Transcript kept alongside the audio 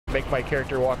make my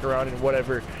character walk around in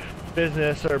whatever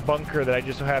business or bunker that I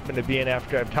just so happen to be in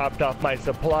after I've topped off my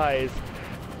supplies,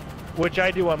 which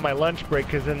I do on my lunch break,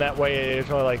 because in that way it's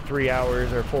only like 3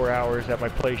 hours or 4 hours that my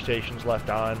PlayStation's left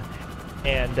on,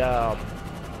 and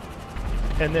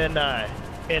then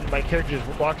my character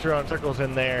just walks around in circles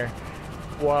in there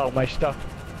while my stuff,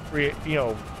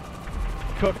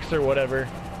 cooks or whatever.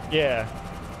 Yeah,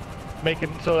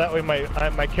 so that way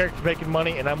my character's making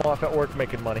money and I'm off at work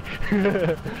making money.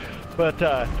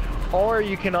 But or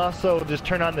you can also just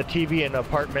turn on the TV in an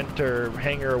apartment or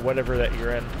hangar or whatever that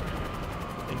you're in,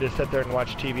 and just sit there and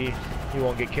watch TV. You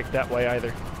won't get kicked that way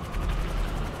either.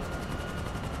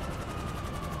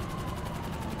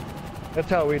 That's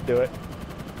how we do it.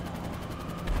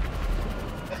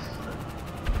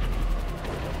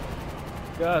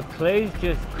 God, Clay's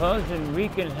just causing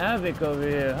wreaking havoc over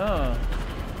here, huh?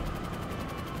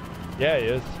 Yeah, he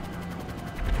is.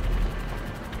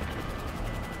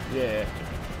 Yeah.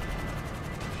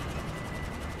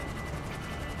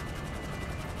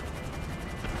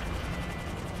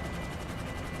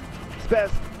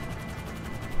 Spaz!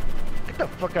 Get the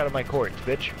fuck out of my courts,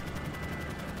 bitch.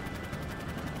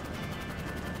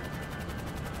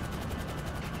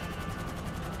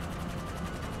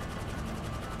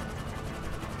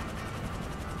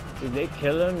 Did they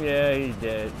kill him? Yeah, he's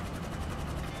dead.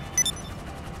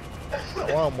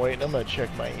 While I'm waiting, I'm gonna check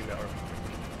my email.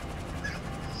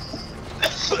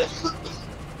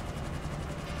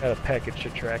 Got a package to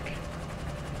track.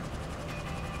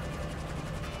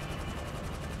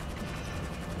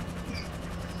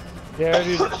 Yeah,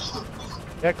 dude.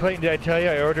 Yeah, Clayton, did I tell you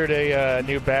I ordered a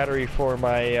new battery for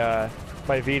my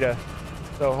my Vita?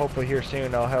 So hopefully here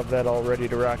soon I'll have that all ready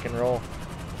to rock and roll.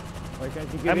 Why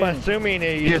can't you get I'm in? assuming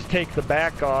you just take the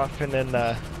back off and then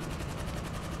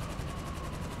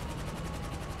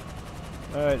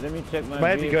Alright, let me check my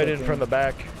might be good in thing. from the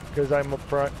back because I'm up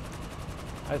front.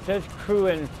 It says crew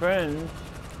and friends.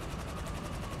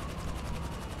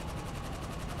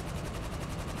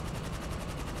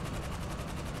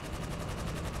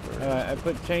 Alright, I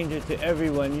put change it to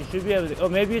everyone. You should be able to. Oh,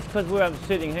 maybe it's because where I'm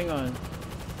sitting. Hang on.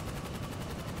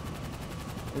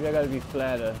 Maybe I gotta be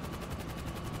flatter.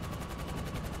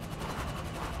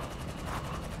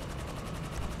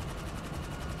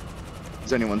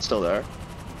 Is anyone still there?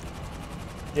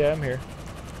 Yeah, I'm here.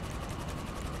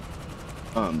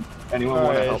 Anyone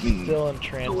want to help me still in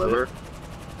transit. deliver?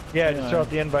 Yeah, just throw out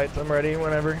the invites. I'm ready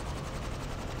whenever.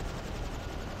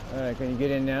 Alright, can you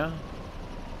get in now?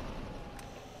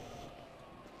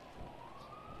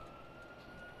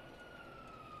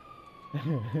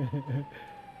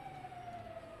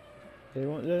 They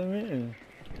won't let him in.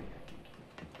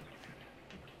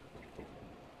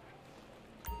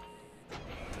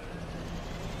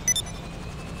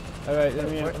 Alright, let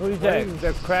me in. Who's that?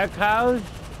 The crack house?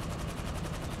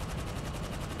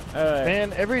 Alright.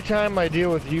 Man, every time I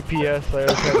deal with UPS, I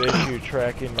always have an issue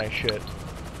tracking my shit.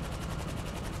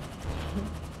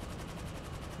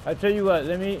 I tell you what,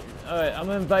 alright, I'm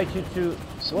gonna invite you to,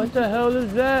 what the hell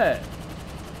is that?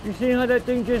 You see how that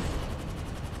thing just,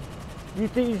 you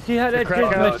see how that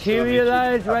just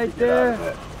materialized right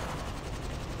there?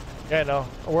 Yeah, no,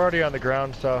 we're already on the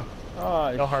ground, so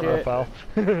oh, no harm, no foul.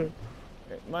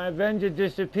 My Avenger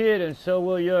disappeared and so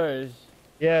will yours.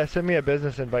 Yeah, send me a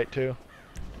business invite too.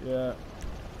 Yeah.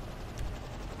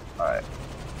 Alright.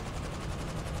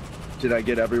 Did I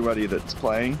get everybody that's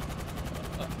playing?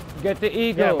 Get the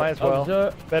eagle. Yeah, might as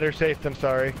well. Better safe than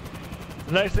sorry.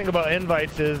 The nice thing about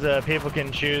invites is people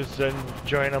can choose to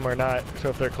join them or not, so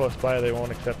if they're close by they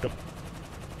won't accept them.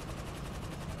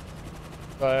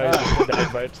 I just send the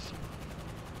invites.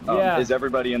 Yeah. Is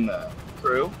everybody in the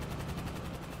crew?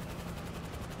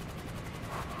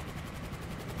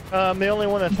 The only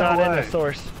one that's not in the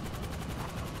source.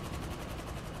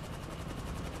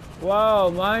 Wow,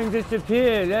 mine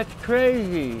disappeared. That's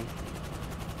crazy.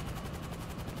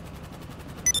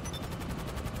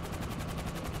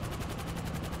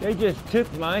 They just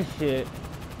took my shit.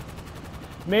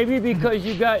 Maybe because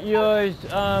you got yours,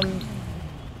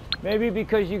 maybe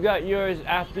because you got yours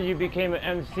after you became an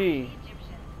MC.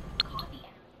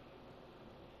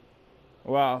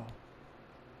 Wow.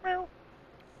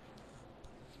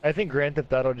 I think Grand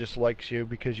Theft Auto just likes you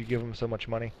because you give him so much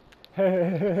money.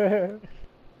 Hey,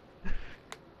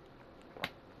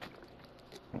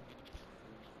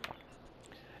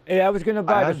 I was gonna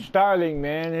buy the Starling,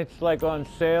 man. It's like on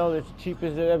sale. It's cheap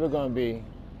as it ever gonna be.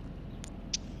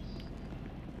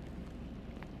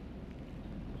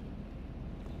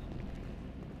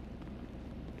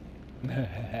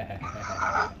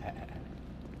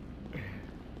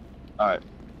 Alright.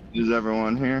 Is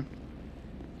everyone here?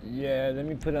 Yeah, let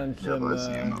me put on some let's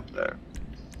see him up there.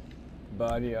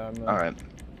 body armor. All right.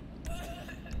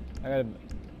 I gotta.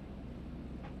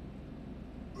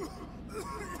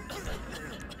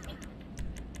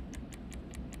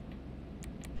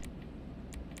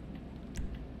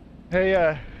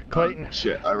 Hey, Clayton. Oh,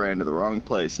 shit, I ran to the wrong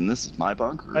place, and this is my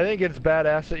bunker. I think it's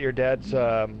badass that your dad's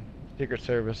Secret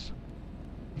Service.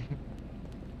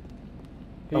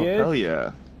 He oh, is? hell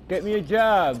yeah. Get me a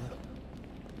job.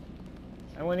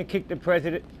 I want to kick the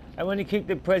president. I want to kick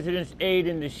the president's aide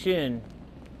in the shin.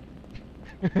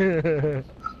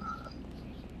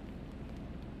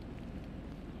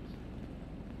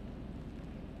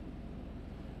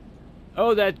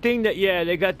 Oh, that thing that, yeah,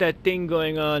 they got that thing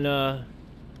going on,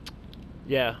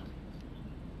 yeah.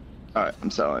 Alright, I'm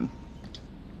selling.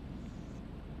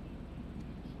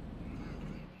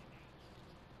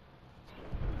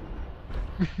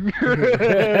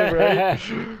 Right?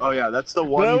 Oh yeah, that's the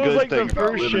one That was good like thing the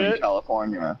about first living in shit.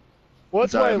 California.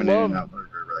 What's what I love?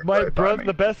 My brother, brother.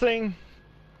 the best thing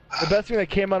that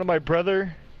came out of my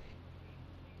brother.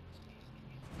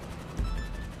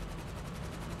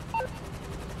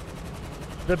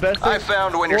 The best thing, I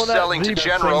found when you're well, not selling the to best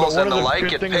thing, generals but and the one of like,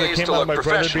 good it things that pays came to out of look my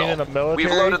brother being in professional. the military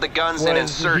We've loaded the guns and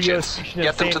was insurgents. he goes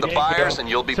Get them to the San buyers Diego. and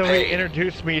you'll be So paid. he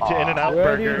introduced me to In-N-Out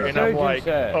Where do Burger, you and I'm like,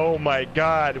 insurgents at? oh my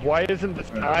god, why isn't this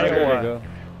There Iowa?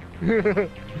 you go.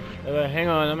 Hang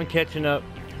on, I'm catching up.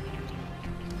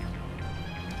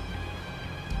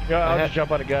 Yeah, I'll just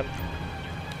jump on a gun.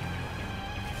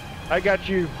 I got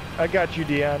you,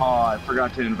 Dion. Oh, I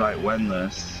forgot to invite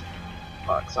Wenless.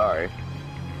 Fuck, sorry.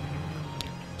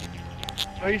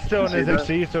 Oh, he's still in his that?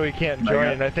 FC, so he can't Mega. join,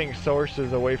 and I think Source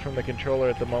is away from the controller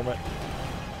at the moment.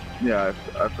 Yeah,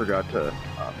 I forgot to.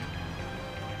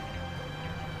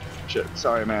 Shit,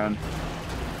 sorry, man.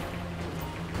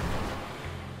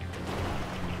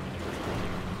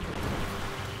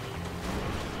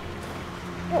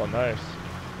 Oh, nice.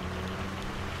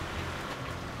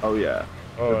 Oh yeah.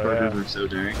 Oh, the burgers yeah. are so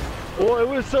dang. Well, it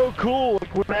was so cool.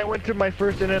 Like, when I went to my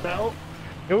first In-N-Out,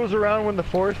 it was around when the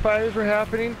forest fires were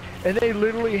happening, and they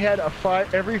literally had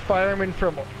every fireman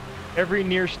from every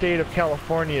near state of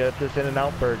California at this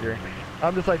In-N-Out burger.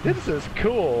 I'm just like, this is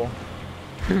cool.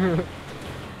 I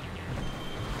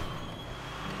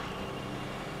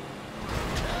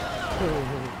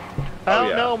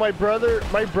don't know. My brother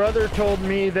told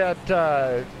me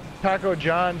that Taco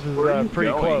John's is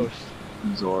pretty close.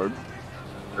 Zorb.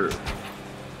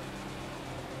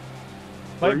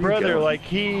 My brother, like,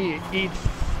 he eats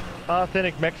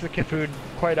authentic Mexican food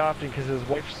quite often because his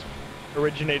wife's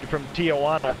originated from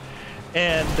Tijuana,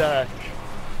 and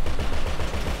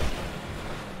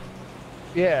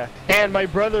yeah. And my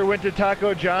brother went to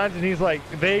Taco John's, and he's like,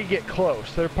 they get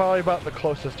close. They're probably about the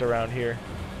closest around here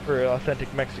for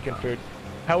authentic Mexican food.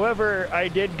 However, I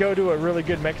did go to a really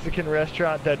good Mexican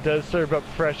restaurant that does serve up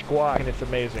fresh guac, and it's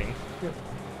amazing.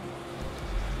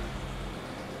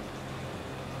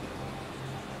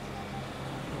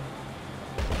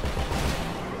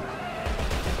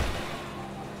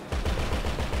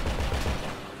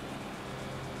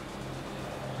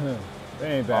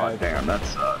 That ain't bad. Oh damn, that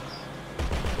sucks.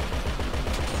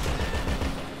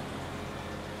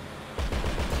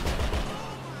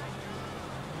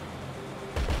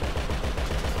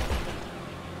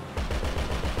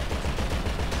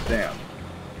 Damn.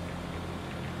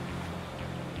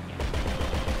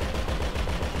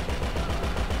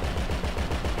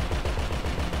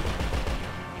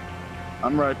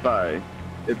 I'm right by,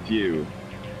 if you,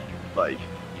 like,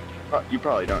 you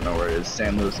probably don't know where it is,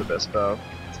 San Luis Obispo.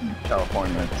 It's in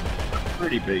California. It's a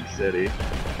pretty big city.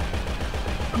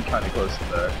 I'm kind of close to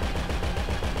there.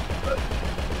 But,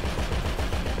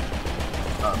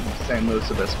 San Luis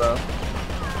Obispo.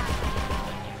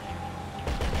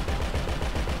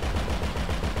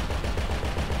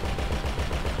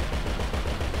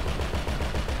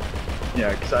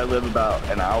 Yeah, because I live about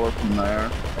an hour from there,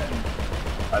 and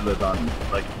I live on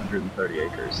like 130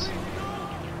 acres.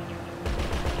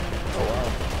 Oh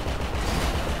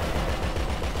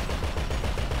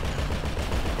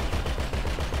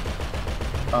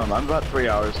wow. I'm about 3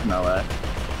 hours from LA.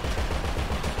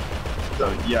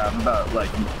 So yeah,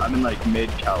 I'm in like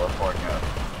mid-California.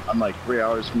 I'm like 3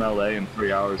 hours from LA and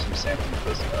 3 hours from San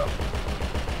Francisco.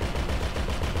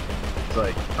 It's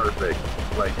like perfect.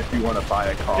 Like if you want to buy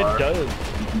a car, It does.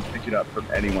 you can pick it up from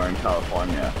anywhere in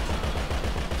California.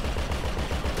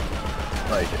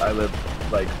 Like I live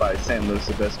like by San Luis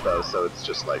Obispo, so it's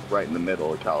just like right in the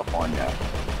middle of California.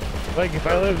 Like if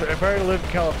I lived in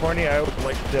California, I would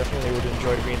definitely would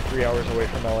enjoy being 3 hours away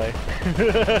from LA.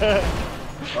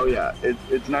 Oh yeah,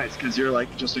 it's nice because you're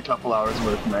like just a couple hours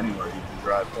away from anywhere. You can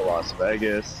drive to Las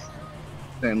Vegas.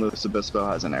 San Luis Obispo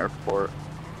has an airport,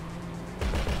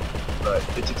 but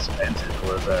it's expensive to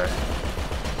live there.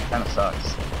 Kind of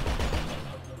sucks.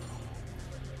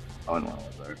 I wouldn't want to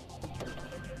live there.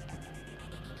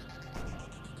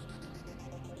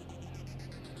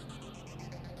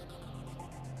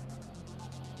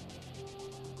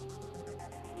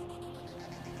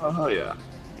 Oh yeah.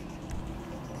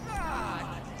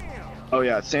 Oh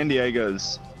yeah, San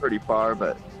Diego's pretty far,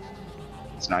 but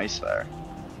it's nice there.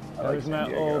 That was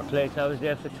my old place. I was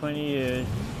there for 20 years.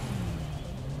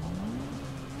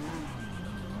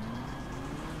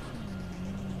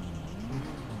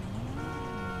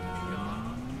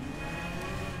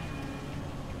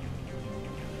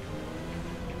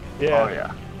 Yeah. Oh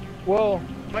yeah. Well,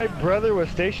 my brother was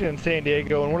stationed in San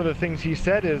Diego, and one of the things he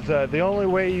said is the only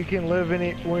way you can live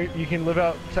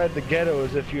outside the ghetto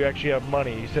is if you actually have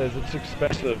money. He says it's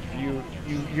expensive.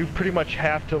 You pretty much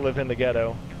have to live in the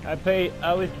ghetto. I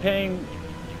was paying.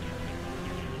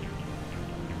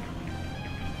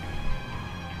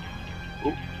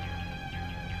 Ooh.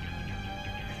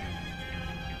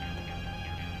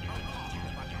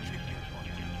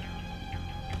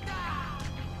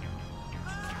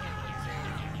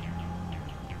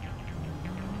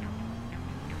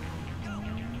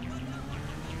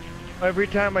 Every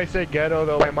time I say ghetto,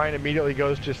 though, my mind immediately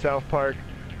goes to South Park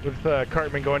with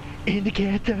Cartman going, "In the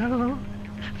ghetto."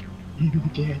 In the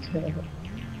ghetto.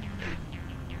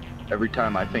 Every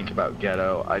time I think about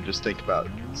ghetto, I just think about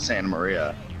Santa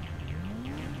Maria,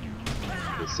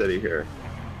 the city here.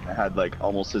 It had like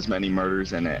almost as many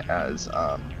murders in it as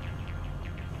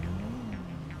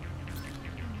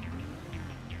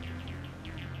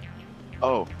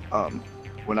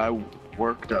when I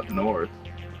worked up north,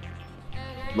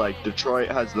 like Detroit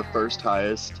has the first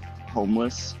highest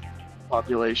homeless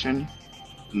population,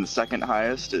 and the second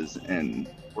highest is in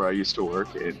where I used to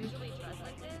work in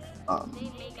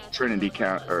Trinity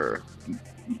County or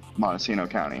Montesino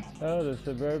County. Oh, the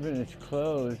Suburban is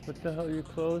closed. What the hell are you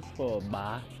closed for,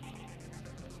 bah?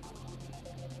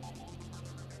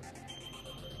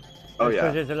 Oh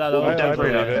yeah. There's a lot of Well, Denver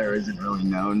believe out it. there isn't really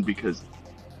known because,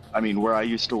 I mean, where I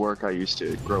used to work, I used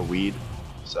to grow weed,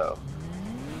 so,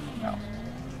 you know,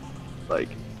 like,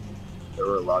 there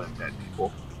were a lot of dead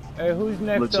people. Hey, who's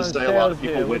next Let's on just say a lot of sales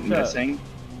people here? went What's up? missing,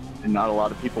 and not a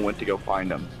lot of people went to go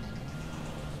find them.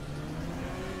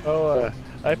 Oh,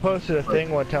 I posted a thing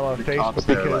one time on The Facebook cops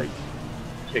there, because. like,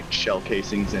 kicked shell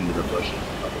casings into the bushes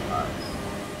a couple times.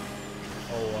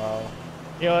 Oh wow.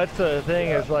 You know, that's the thing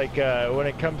is like when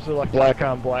it comes to like black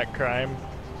on black crime,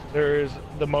 there's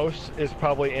the most is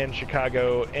probably in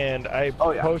Chicago, and I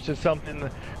posted something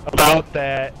about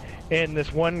that, and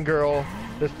this one girl,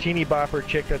 this teeny bopper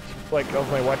chick that's like of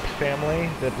my wife's family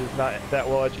that is not that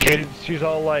well educated, she's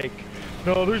all like,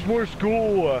 no, there's more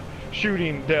school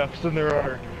shooting deaths than there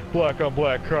are black on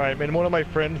black crime, and one of my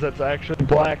friends that's actually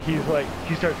black, he's like,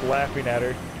 he starts laughing at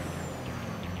her.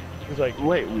 He's like,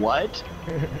 wait, what?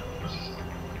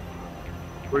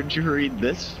 Where'd you read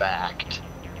this fact?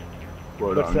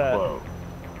 Quote What's unquote.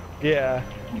 that? Yeah.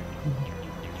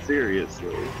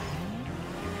 Seriously.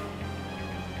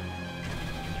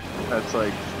 That's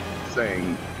like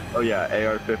saying, oh yeah,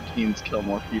 AR-15s kill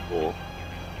more people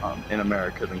in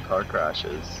America than car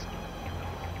crashes.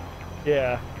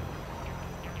 Yeah.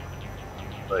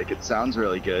 Like, it sounds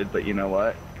really good, but you know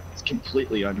what? It's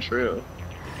completely untrue.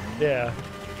 Yeah.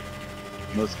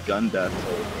 Most gun deaths are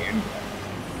with handguns.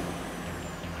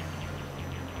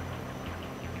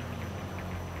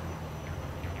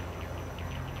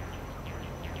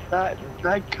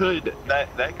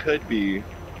 That could be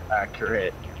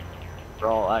accurate. For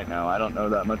all I know, I don't know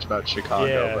that much about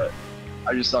Chicago, but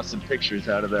I just saw some pictures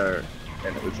out of there,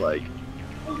 and it was like,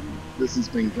 this is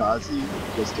Benghazi.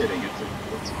 Just kidding.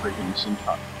 It's freaking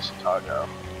Chicago.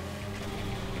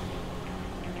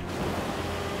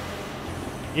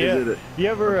 Yeah. Is it you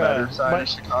ever the better side of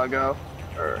Chicago,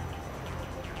 or?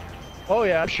 Oh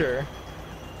yeah, I'm sure.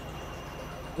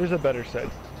 There's a better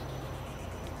side.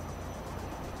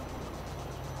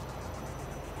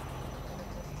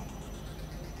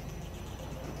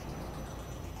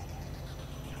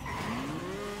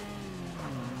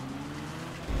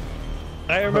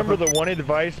 I remember the one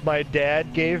advice my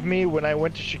dad gave me when I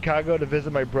went to Chicago to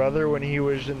visit my brother when he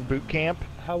was in boot camp.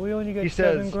 How we only get He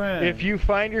 7 says, grand? if you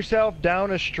find yourself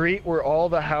down a street where all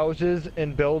the houses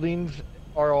and buildings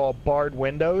are all barred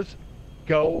windows,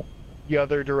 go the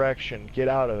other direction. Get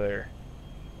out of there.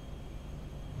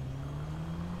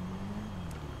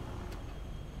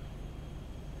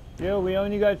 Yo, we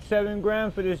only got 7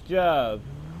 grand for this job.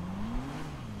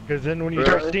 Because then when you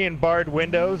start seeing barred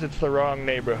windows, it's the wrong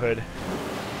neighborhood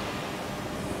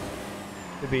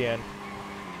to be in.